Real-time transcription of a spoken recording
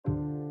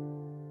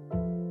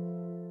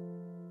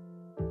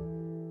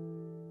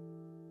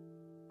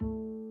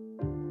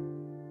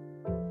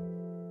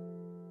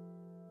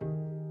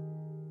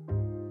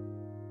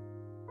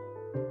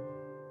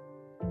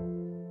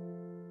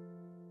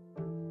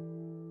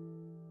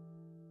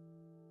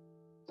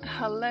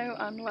Hello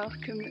and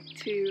welcome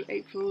to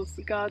April's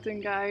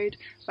garden guide,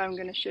 where I'm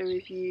going to share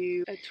with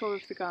you a tour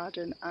of the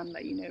garden and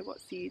let you know what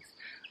seeds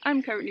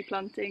I'm currently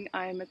planting.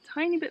 I am a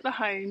tiny bit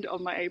behind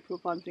on my April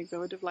plantings. I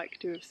would have liked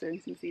to have sown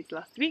some seeds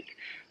last week,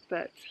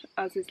 but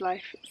as is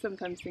life,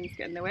 sometimes things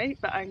get in the way.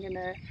 But I'm going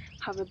to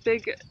have a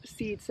big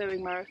seed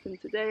sowing marathon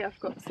today. I've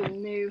got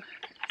some new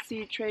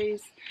seed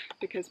trays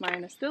because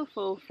mine are still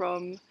full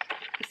from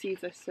the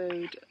seeds I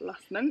sowed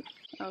last month.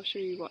 I'll show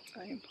you what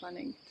I am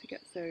planning to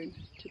get sown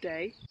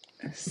today.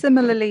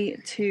 Similarly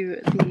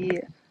to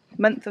the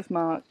month of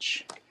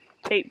March,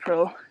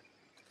 April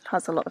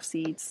has a lot of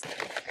seeds.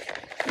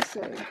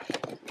 So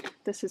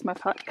this is my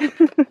pack.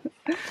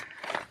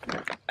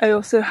 I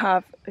also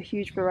have a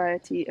huge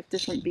variety of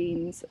different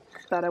beans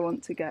that I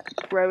want to get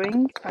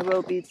growing. I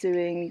will be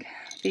doing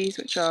these,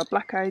 which are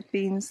black-eyed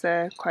beans.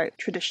 They're quite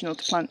traditional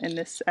to plant in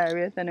this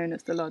area. They're known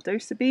as the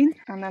Lardosa bean.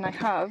 And then I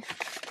have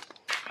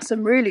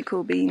some really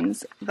cool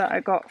beans that I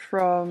got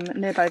from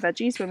nearby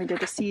Veggies when we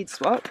did a seed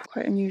swap.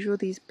 Quite unusual,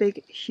 these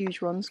big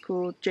huge ones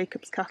called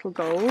Jacob's Cattle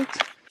Gold.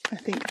 I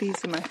think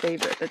these are my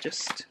favourite, they're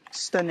just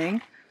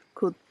stunning.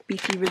 Called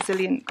Beefy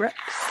Resilient Greps.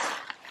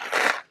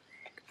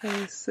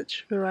 There's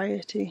such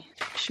variety.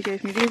 She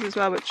gave me these as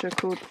well, which are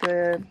called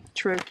the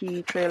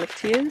Cherokee Trail of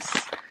Tears.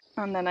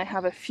 And then I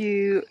have a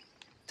few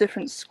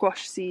different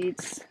squash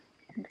seeds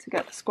to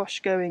get the squash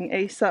going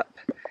ASAP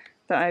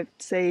that I've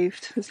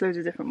saved. There's loads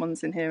of different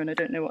ones in here and I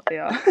don't know what they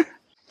are.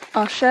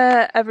 I'll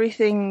share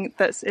everything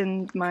that's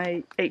in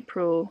my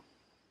April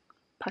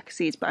pack of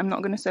seeds, but I'm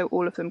not going to sow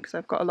all of them because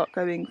I've got a lot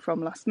going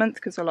from last month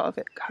because a lot of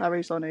it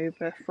carries on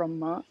over from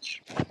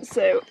March.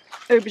 So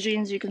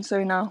aubergines you can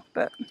sow now,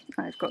 but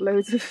I've got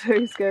loads of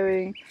those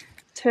going.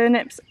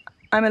 Turnips,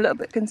 I'm a little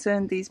bit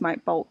concerned these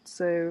might bolt,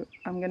 so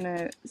I'm going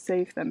to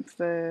save them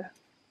for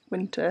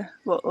winter,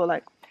 or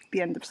like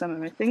the end of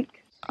summer I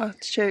think.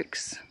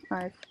 Artichokes,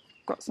 I've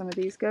got some of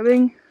these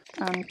going,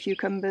 and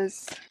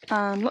cucumbers,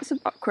 and lots of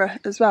okra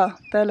as well.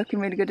 They're looking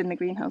really good in the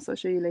greenhouse, I'll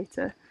show you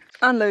later.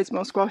 And loads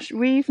more squash.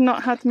 We've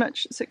not had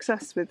much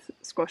success with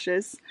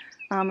squashes.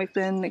 We've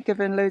been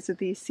given loads of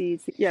these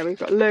seeds. Yeah, we've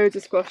got loads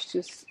of squash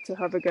just to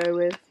have a go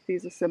with.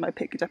 These are some I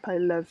picked up. I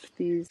love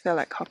these. They're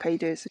like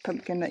hokkaidos, a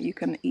pumpkin that you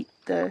can eat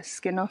the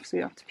skin off, so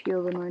you don't have to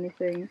peel them or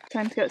anything.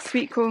 Time to get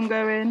sweet corn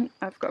going.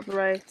 I've got a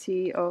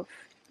variety of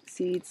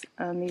seeds,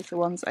 and these are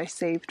ones I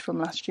saved from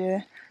last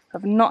year.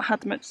 I've not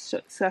had much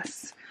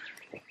success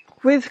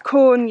with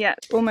corn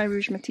yet. All my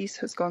Rouge Matisse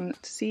has gone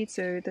to seed,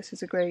 so this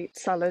is a great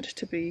salad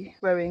to be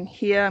growing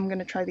here. I'm going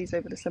to try these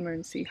over the summer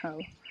and see how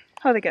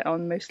they get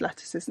on. Most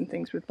lettuces and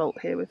things with bolt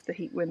here with the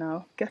heat we're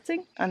now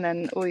getting. And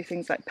then all these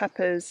things like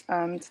peppers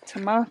and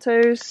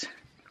tomatoes.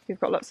 We've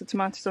got lots of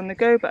tomatoes on the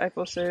go, but I've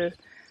also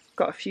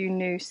got a few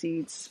new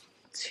seeds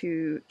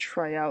to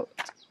try out.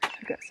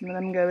 I'll get some of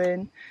them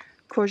going.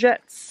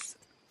 Courgettes.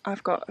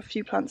 I've got a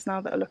few plants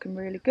now that are looking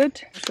really good.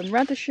 Some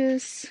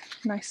radishes,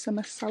 nice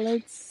summer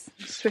salads.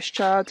 Swiss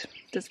chard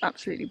does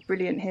absolutely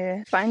brilliant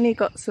here. Finally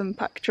got some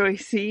pak choy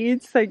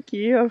seeds, thank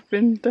you. I've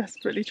been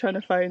desperately trying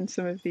to find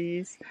some of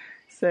these.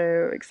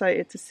 So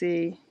excited to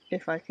see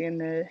if I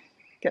can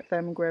get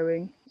them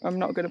growing. I'm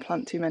not going to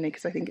plant too many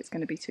because I think it's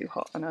going to be too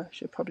hot and I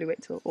should probably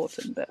wait till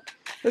autumn, but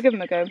we'll give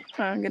them a go.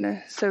 I'm going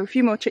to sow a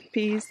few more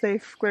chickpeas.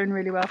 They've grown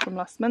really well from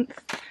last month.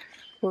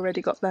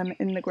 Already got them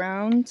in the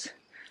ground.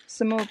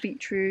 Some more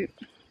beetroot,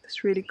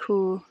 this really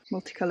cool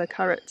multicolour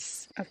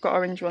carrots. I've got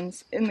orange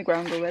ones in the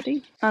ground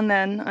already. And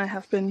then I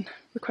have been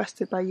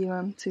requested by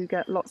Iwan to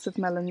get lots of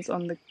melons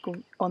on the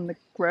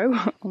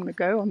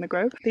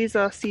go. These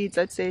are seeds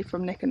I'd say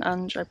from Nick and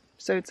Ange. I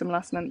sowed some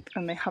last month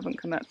and they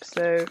haven't come up,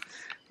 so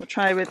we'll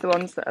try with the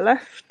ones that are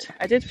left.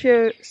 I did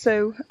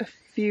sow a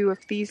few of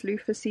these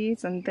loofah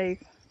seeds and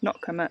they've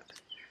not come up.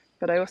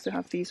 But I also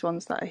have these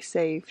ones that I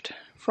saved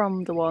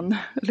from the one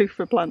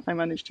loofah plant I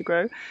managed to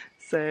grow.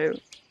 So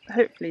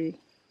hopefully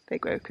they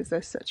grow because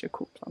they're such a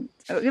cool plant.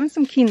 I've given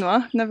some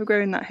quinoa. I've never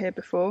grown that here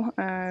before.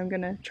 I'm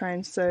going to try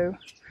and sow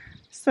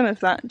some of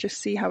that, just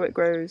see how it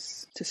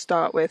grows to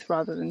start with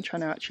rather than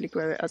trying to actually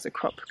grow it as a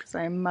crop, because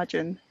I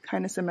imagine,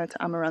 kind of similar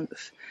to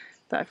amaranth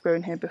that I've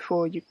grown here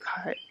before, you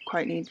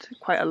quite need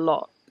quite a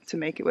lot to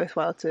make it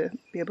worthwhile to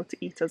be able to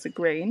eat as a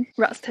grain.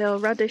 Rat's tail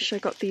radish, I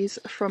got these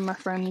from my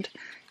friend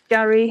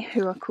Gary,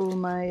 who I call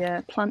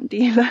my plant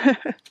dealer.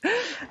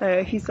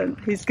 He's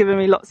given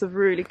me lots of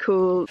really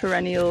cool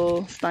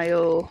perennial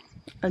style,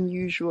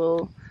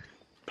 unusual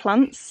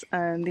plants,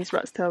 and these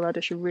rat's tail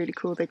radish are really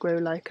cool. They grow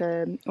like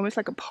almost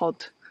like a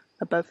pod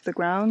above the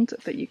ground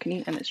that you can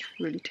eat, and it's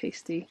really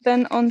tasty.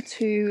 Then on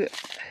to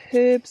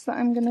herbs that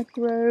I'm going to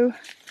grow.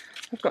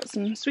 I've got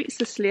some sweet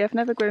cicely. I've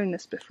never grown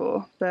this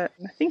before, but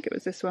I think it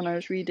was this one I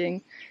was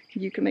reading.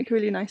 You can make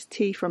really nice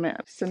tea from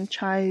it. Some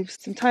chives,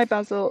 some Thai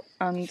basil,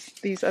 and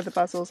these other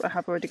basils. I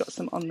have already got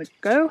some on the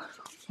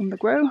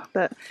grow,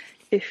 but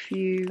if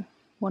you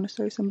want to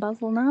sow some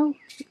basil now,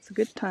 it's a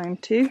good time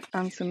too.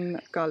 And some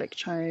garlic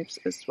chives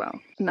as well.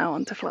 Now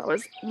on to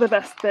flowers, the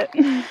best bit.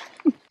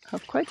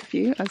 have quite a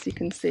few, as you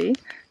can see.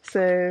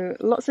 So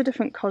lots of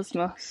different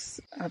cosmos.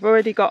 I've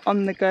already got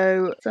on the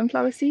go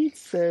sunflower seeds,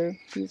 so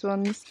these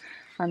ones,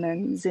 and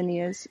then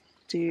zinnias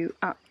do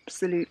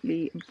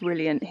absolutely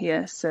brilliant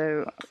here,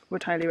 so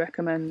would highly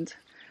recommend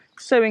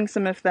sowing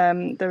some of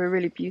them. They're a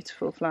really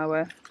beautiful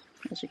flower.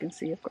 As you can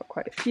see, I've got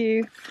quite a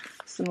few,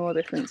 some more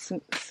different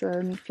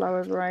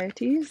sunflower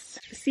varieties.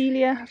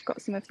 Celia, I've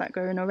got some of that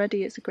going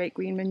already. It's a great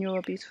green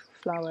manure, beautiful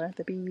flower.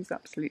 The bees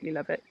absolutely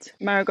love it.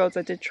 Marigolds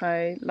I did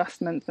try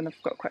last month and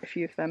I've got quite a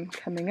few of them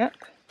coming up.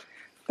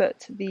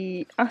 But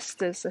the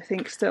asters I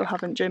think still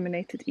haven't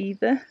germinated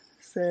either,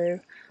 so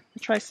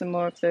I'll try some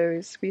more of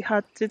those. We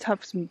did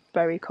have some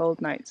very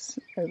cold nights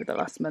over the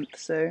last month,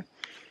 so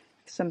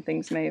some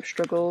things may have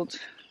struggled.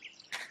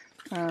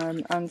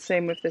 And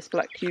same with this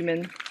black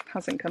cumin,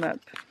 hasn't come up.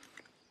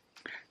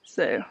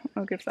 So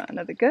I'll give that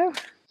another go.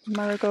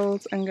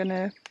 Marigolds, I'm going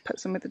to put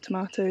some with the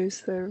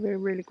tomatoes. They're a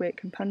really great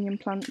companion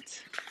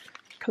plant.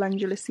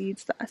 Calendula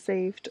seeds that I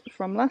saved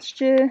from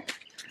last year.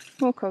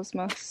 More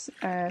cosmos,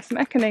 some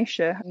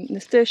echinacea,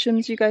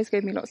 nasturtiums. You guys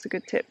gave me lots of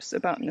good tips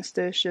about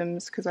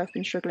nasturtiums because I've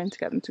been struggling to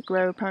get them to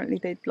grow. Apparently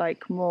they'd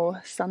like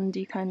more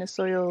sandy kind of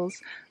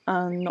soils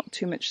and not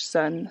too much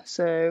sun,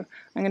 so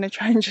I'm going to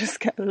try and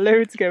just get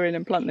loads going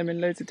and plant them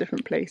in loads of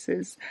different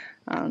places,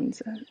 and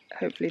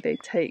hopefully they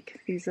take.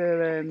 These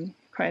are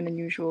quite an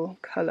unusual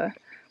colour.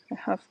 I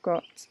have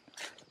got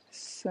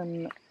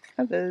some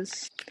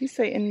others. These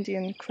say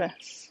Indian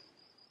cress,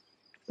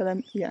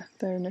 but yeah,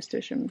 they're a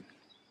nasturtium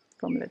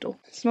from Lidl.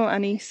 Small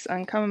anise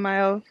and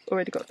chamomile,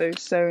 already got those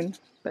sown,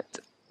 but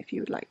if you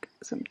would like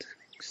some to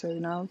sow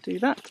now, do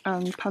that.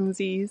 And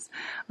pansies,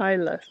 I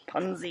love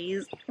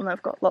pansies, and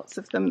I've got lots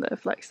of them that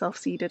have like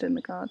self-seeded in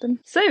the garden.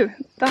 So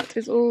that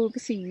is all the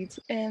seeds.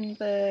 In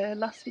the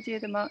last video,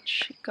 the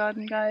March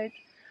garden guide,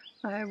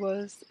 I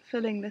was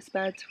filling this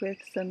bed with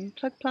some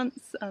plug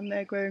plants and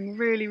they're growing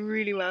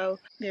really well.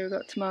 Here we've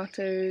got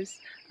tomatoes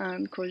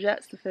and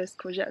courgettes. The first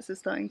courgettes are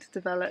starting to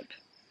develop.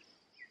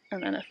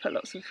 And then I've put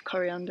lots of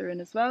coriander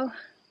in as well.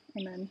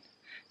 And then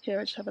here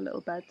I just have a little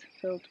bed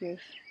filled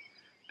with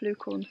blue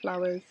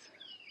cornflowers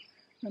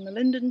and the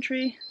linden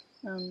tree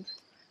and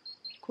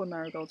corn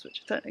marigolds,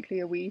 which are technically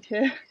a weed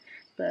here,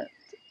 but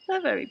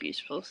they're very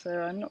beautiful,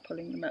 so I'm not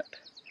pulling them up.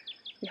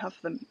 We have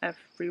them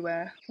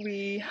everywhere.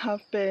 We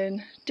have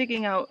been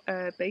digging out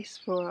a base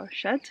for our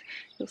shed.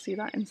 You'll see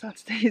that in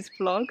Saturday's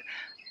vlog.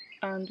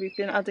 And we've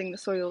been adding the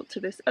soil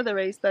to this other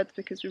raised bed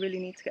because we really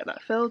need to get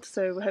that filled,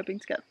 so we're hoping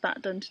to get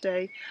that done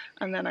today,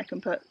 and then I can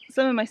put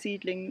some of my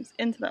seedlings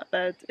into that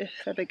bed if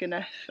they're big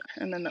enough,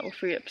 and then that will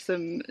free up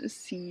some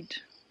seed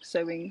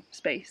sowing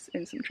space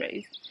in some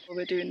trays.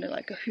 We're doing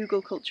like a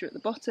hugel culture at the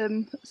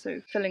bottom, so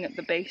filling up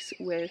the base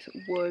with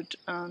wood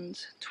and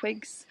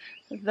twigs,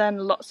 then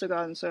lots of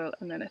garden soil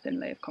and then a thin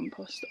layer of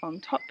compost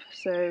on top.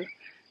 So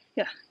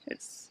yeah,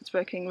 it's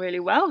working really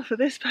well for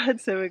this bed,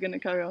 so we're going to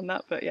carry on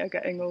that, but yeah,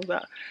 getting all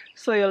that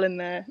soil in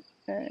there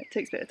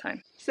takes a bit of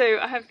time. So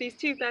I have these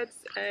two beds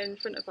in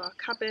front of our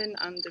cabin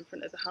and in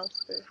front of the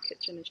house. The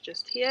kitchen is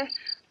just here,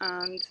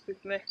 and we've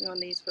been working on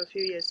these for a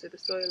few years, so the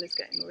soil is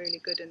getting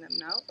really good in them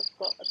now. I've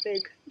got a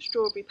big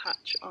strawberry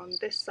patch on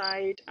this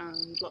side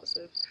and lots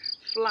of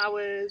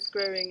flowers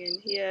growing in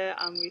here,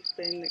 and we've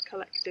been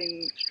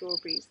collecting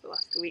strawberries the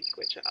last week,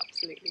 which are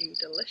absolutely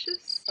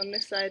delicious. On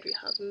this side we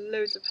have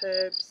loads of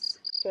herbs,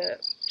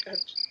 but I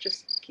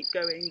just keep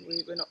going.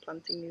 We're not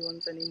planting new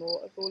ones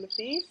anymore of all of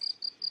these.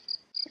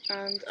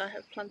 And I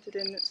have planted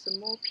in some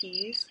more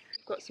peas.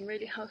 I've got some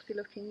really healthy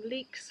looking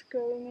leeks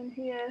growing in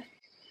here,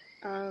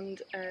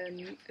 and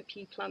a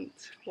pea plant,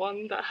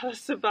 one that has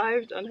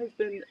survived and has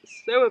been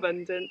so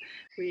abundant.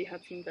 We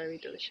had some very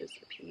delicious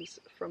peas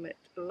from it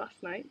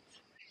last night.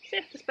 So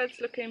yeah, this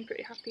bed's looking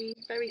pretty happy,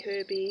 very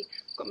herby.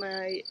 I've got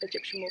my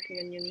Egyptian walking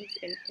onions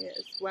in here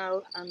as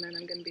well, and then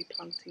I'm going to be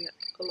planting up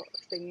a lot of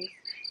things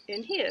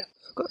in here.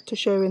 I forgot to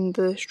show in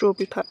the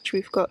strawberry patch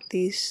we've got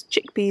these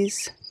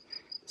chickpeas.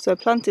 So I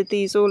planted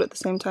these all at the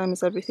same time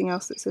as everything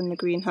else that's in the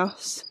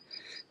greenhouse,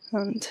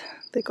 and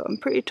they got them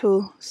pretty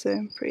tall, so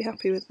I'm pretty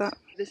happy with that.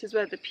 This is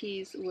where the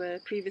peas were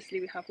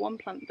previously. We have one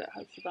plant that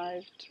has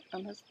survived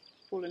and has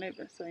fallen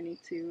over, so I need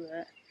to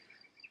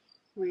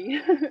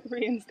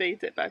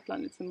reinstate it, but I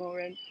planted some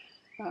more in.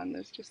 And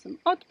there's just some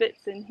odd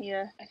bits in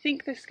here. I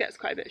think this gets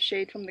quite a bit of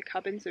shade from the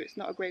cabin, so it's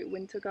not a great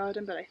winter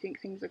garden, but I think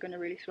things are going to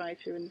really thrive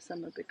here in the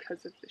summer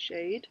because of the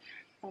shade.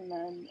 And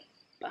then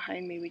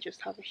behind me we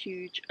just have a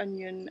huge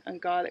onion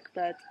and garlic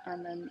bed,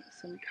 and then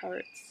some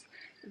carrots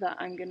that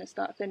I'm going to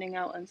start thinning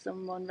out, and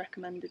someone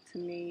recommended to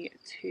me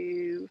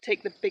to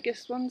take the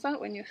biggest ones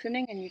out when you're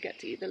thinning, and you get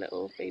to eat the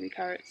little baby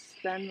carrots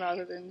then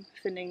rather than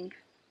thinning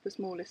the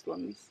smallest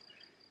ones.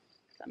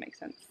 If that makes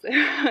sense. So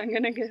I'm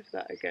going to give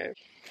that a go.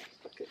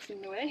 Buckets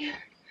in the way.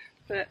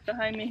 But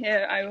behind me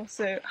here I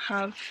also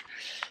have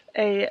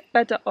a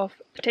bed of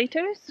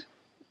potatoes,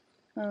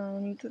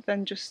 and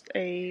then just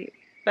a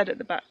bed at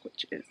the back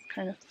which is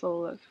kind of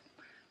full of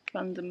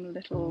random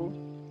little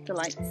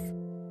delights.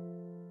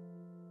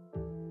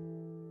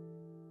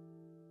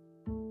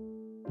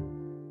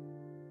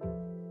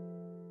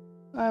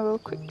 I will will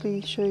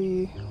quickly show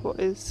you what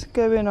is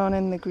going on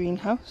in the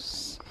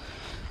greenhouse.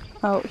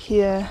 Out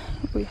here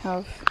we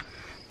have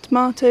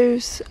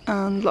tomatoes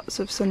and lots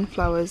of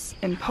sunflowers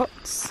in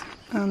pots,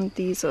 and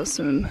these are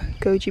some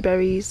goji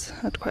berries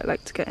I'd quite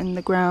like to get in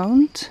the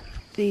ground.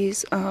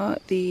 These are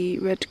the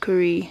red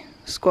curry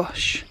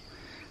squash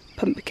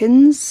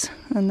pumpkins,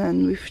 and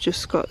then we've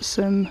just got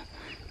some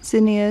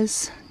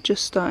zinnias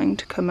just starting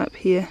to come up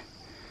here,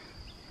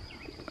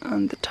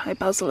 and the Thai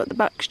basil at the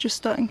back's just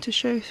starting to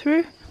show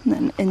through. And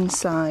then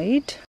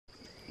inside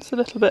it's a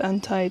little bit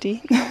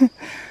untidy.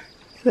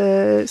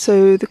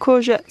 So the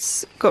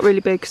courgettes got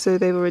really big, so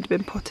they've already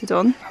been potted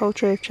on. A whole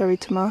tray of cherry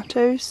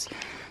tomatoes,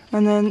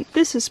 and then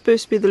this is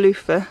supposed to be the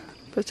loofah,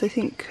 but I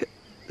think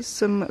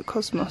some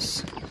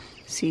cosmos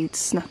seeds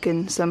snuck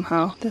in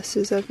somehow. This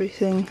is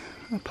everything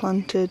I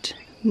planted.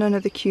 None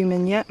of the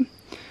cumin yet,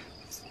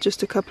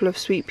 just a couple of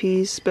sweet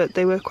peas, but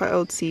they were quite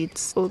old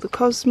seeds. All the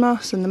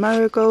cosmos and the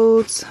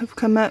marigolds have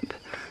come up.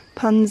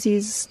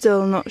 Pansies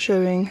still not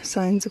showing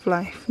signs of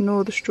life,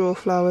 nor the straw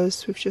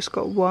flowers, we've just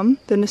got one.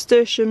 The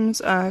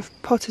nasturtiums I've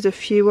potted a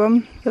few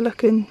on, they're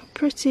looking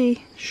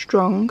pretty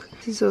strong.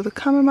 These are the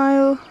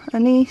chamomile,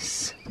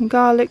 anise, and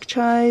garlic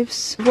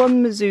chives,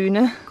 one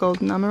mizuna,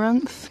 golden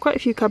amaranth, quite a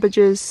few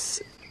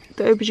cabbages,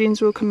 the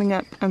aubergines are all coming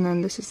up, and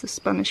then this is the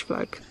Spanish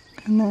flag.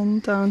 And then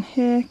down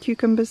here,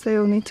 cucumbers, they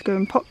all need to go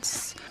in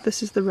pots.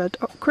 This is the red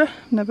okra,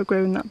 never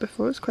grown that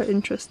before, it's quite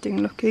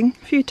interesting looking.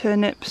 A few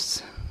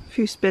turnips, a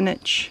few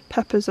spinach,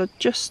 peppers are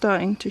just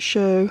starting to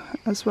show,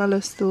 as well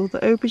as all the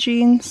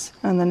aubergines,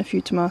 and then a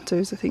few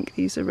tomatoes. I think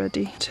these are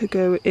ready to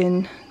go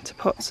in to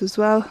pots as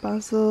well.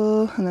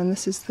 Basil, and then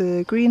this is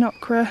the green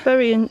okra.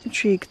 Very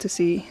intrigued to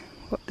see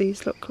what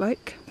these look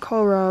like.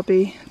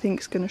 Kohlrabi I think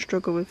is going to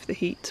struggle with the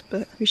heat,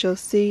 but we shall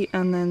see.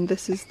 And then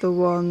this is the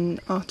one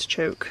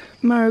artichoke.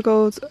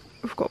 Marigolds,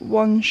 I've got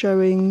one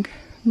showing,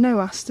 no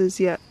asters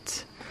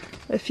yet,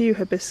 a few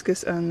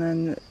hibiscus, and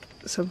then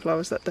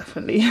sunflowers that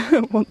definitely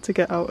want to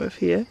get out of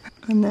here.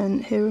 And then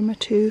here are my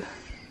two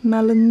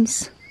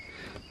melons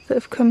that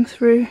have come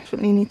through.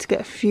 Definitely need to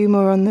get a few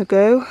more on the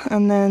go.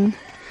 And then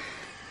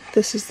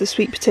this is the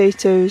sweet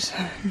potatoes.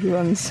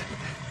 Iwan's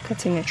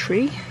cutting a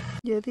tree.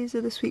 Yeah, these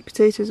are the sweet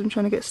potatoes I'm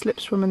trying to get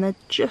slips from, and they're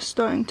just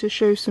starting to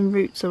show some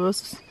roots. I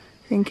was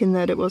thinking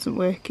that it wasn't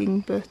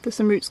working, but there's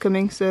some roots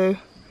coming, so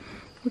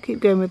we'll keep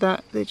going with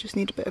that. They just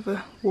need a bit of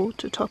a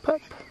water top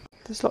up.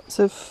 There's lots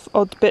of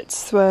odd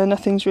bits where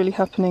nothing's really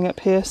happening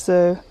up here,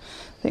 so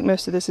I think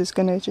most of this is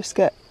going to just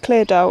get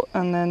cleared out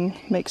and then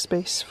make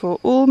space for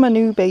all my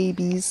new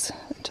babies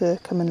to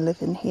come and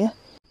live in here.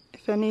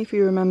 If any of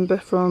you remember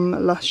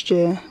from last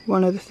year,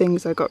 one of the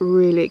things I got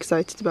really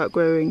excited about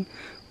growing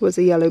was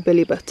a yellow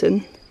billy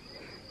button,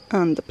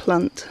 and the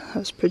plant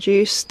has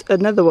produced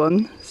another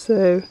one,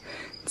 so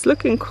it's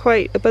looking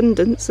quite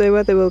abundant. So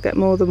whether we'll get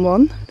more than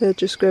one, they're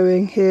just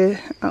growing here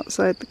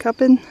outside the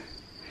cabin.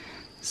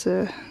 It's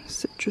a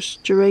citrus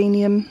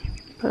geranium,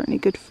 apparently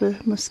good for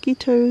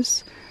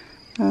mosquitoes,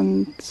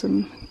 and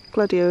some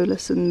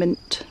gladiolus and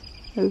mint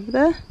over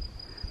there.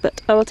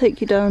 But I will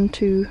take you down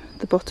to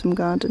the bottom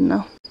garden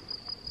now.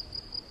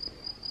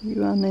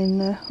 You are in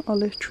the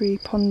olive tree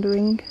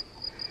pondering.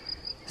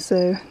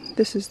 So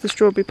this is the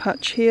strawberry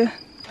patch here.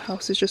 The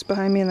house is just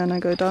behind me, and then I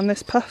go down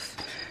this path,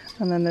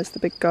 and then there's the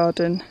big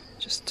garden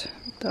just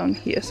down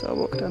here, so I'll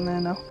walk down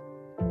there now.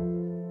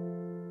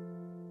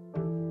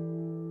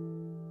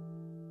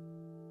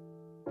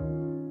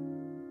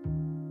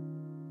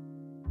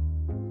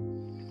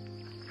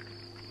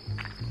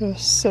 There are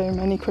so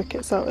many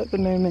crickets out at the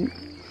moment,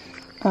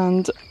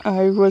 and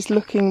I was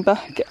looking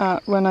back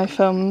at when I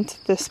filmed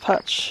this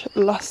patch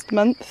last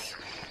month,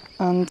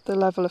 and the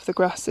level of the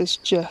grass is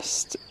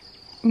just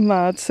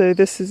mad. So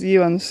this is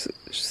Iwan's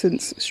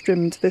since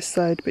trimmed this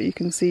side, but you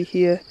can see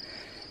here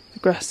the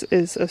grass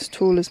is as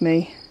tall as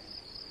me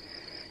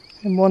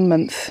in 1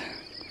 month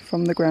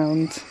from the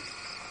ground.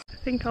 I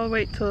think I'll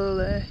wait till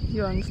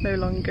Iwan's no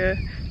longer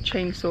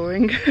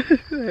chainsawing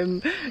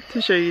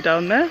to show you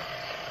down there,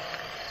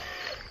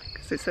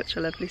 because it's such a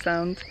lovely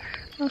sound.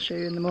 I'll show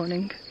you in the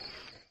morning.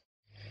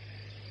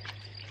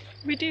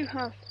 We do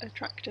have a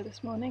tractor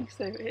this morning,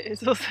 so it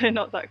is also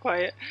not that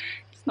quiet.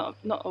 It's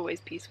not always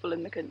peaceful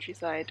in the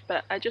countryside,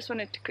 but I just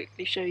wanted to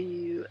quickly show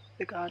you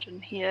the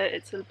garden here.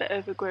 It's a bit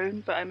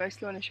overgrown, but I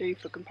mostly want to show you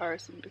for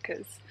comparison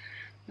because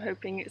I'm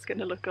hoping it's going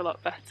to look a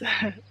lot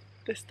better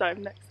this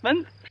time next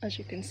month. As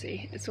you can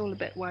see, it's all a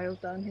bit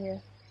wild down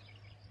here,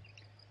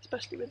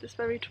 especially with this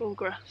very tall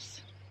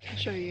grass. I'll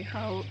show you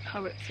how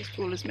it's as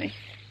tall as me.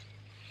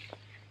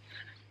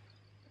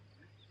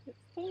 It's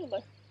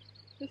taller.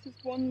 This is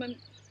 1 month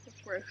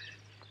of growth,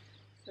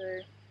 so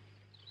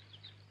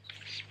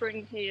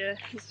spring here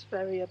is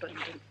very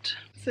abundant.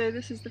 So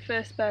this is the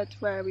first bed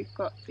where we've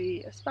got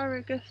the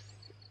asparagus,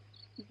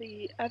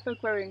 the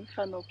ever-growing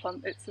fennel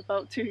plant. It's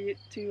about 2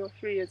 or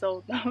 3 years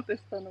old now,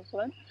 this fennel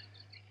plant,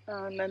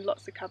 and then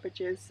lots of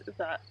cabbages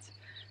that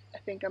I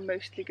think I'm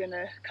mostly going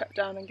to cut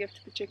down and give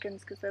to the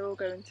chickens because they're all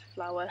going to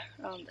flower.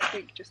 I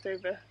think just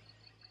over,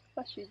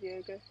 bless you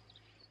Diogo,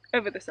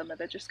 over the summer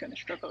they're just going to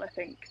struggle, I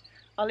think.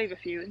 I'll leave a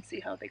few and see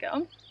how they get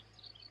on.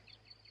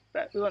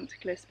 But we want to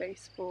clear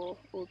space for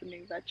all the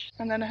new veg.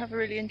 And then I have a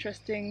really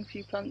interesting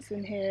few plants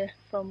in here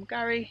from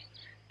Gary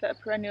that are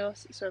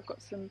perennials. So I've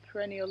got some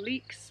perennial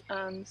leeks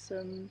and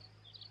some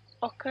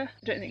ochre.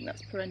 I don't think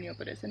that's perennial,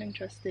 but it's an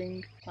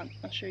interesting plant.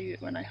 I'll show you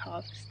it when I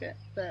harvest it.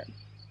 But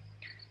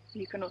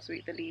you can also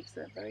eat the leaves,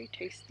 they're very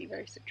tasty,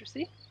 very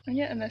citrusy. And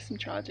yeah, and there's some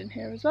charge in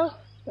here as well,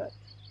 but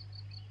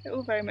it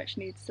all very much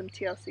needs some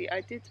TLC.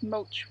 I did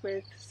mulch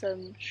with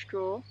some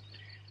straw,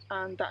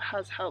 and that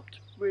has helped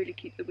really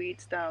keep the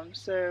weeds down.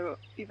 So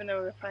even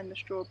though I find the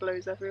straw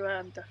blows everywhere,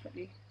 I'm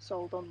definitely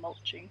sold on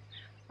mulching.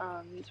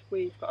 And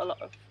we've got a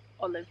lot of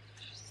olives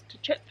to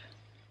chip.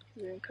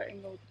 We've been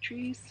cutting all the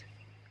trees.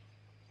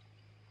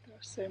 There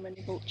are so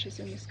many vultures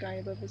in the sky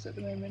above us at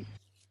the moment.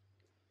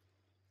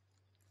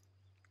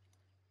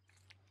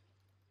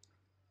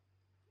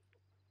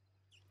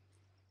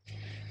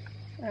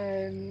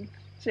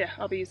 So yeah,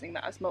 I'll be using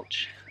that as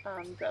mulch,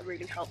 and that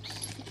really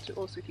helps to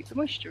also keep the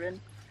moisture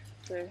in.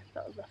 So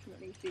that will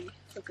definitely be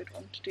a good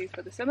one to do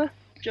for the summer.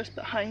 Just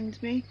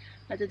behind me,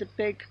 I did a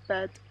big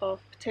bed of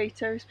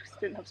potatoes because I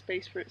didn't have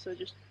space for it, so I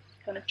just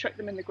kind of chucked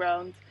them in the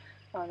ground,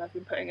 and I've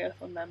been putting earth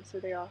on them, so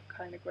they are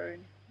kind of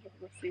growing.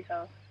 We'll see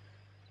how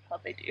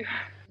they do.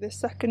 This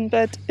second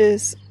bed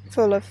is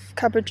full of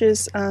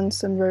cabbages and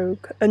some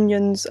rogue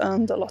onions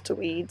and a lot of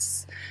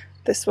weeds.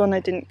 This one I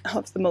didn't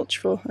have the mulch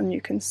for, and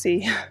you can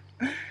see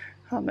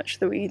how much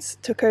the weeds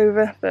took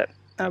over, but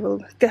I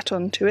will get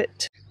on to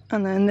it.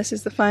 And then this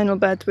is the final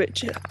bed,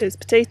 which is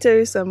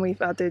potatoes, and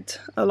we've added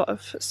a lot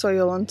of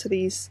soil onto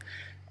these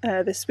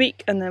this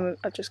week. And then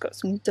I've just got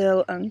some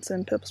dill and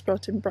some purple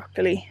sprouting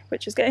broccoli,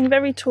 which is getting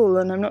very tall,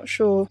 and I'm not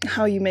sure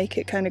how you make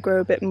it kind of grow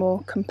a bit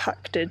more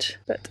compacted,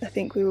 but I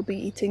think we will be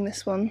eating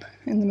this one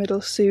in the middle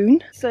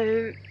soon.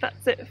 So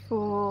that's it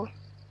for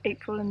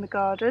April in the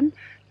garden.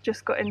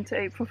 Just got into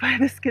April by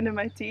the skin of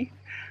my teeth,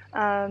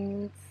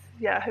 and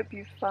yeah, I hope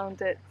you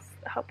found it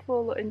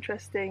helpful or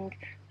interesting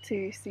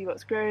to see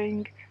what's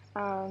growing.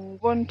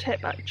 And one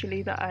tip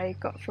actually that I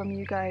got from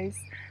you guys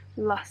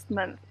last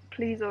month,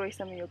 please always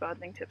send me your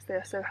gardening tips, they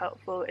are so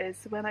helpful,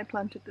 is when I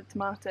planted the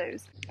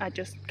tomatoes, I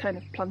just kind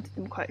of planted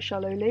them quite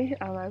shallowly,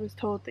 and I was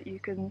told that you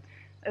can,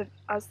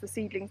 as the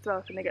seedlings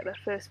develop and they get their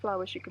first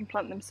flowers, you can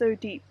plant them so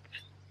deep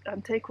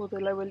and take all the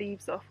lower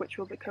leaves off, which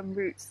will become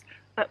roots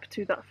up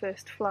to that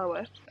first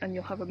flower, and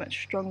you'll have a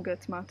much stronger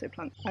tomato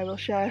plant. I will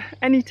share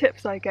any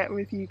tips I get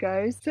with you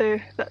guys. So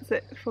that's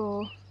it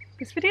for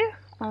this video,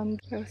 and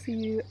I'll see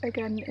you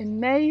again in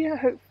May,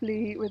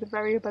 hopefully with a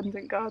very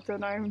abundant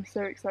garden. I am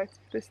so excited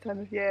for this time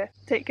of year.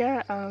 Take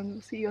care, and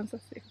we'll see you on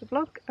Saturday for the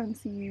vlog, and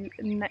see you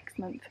next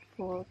month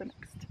for the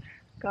next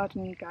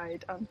gardening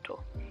guide and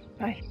tour.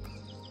 Bye.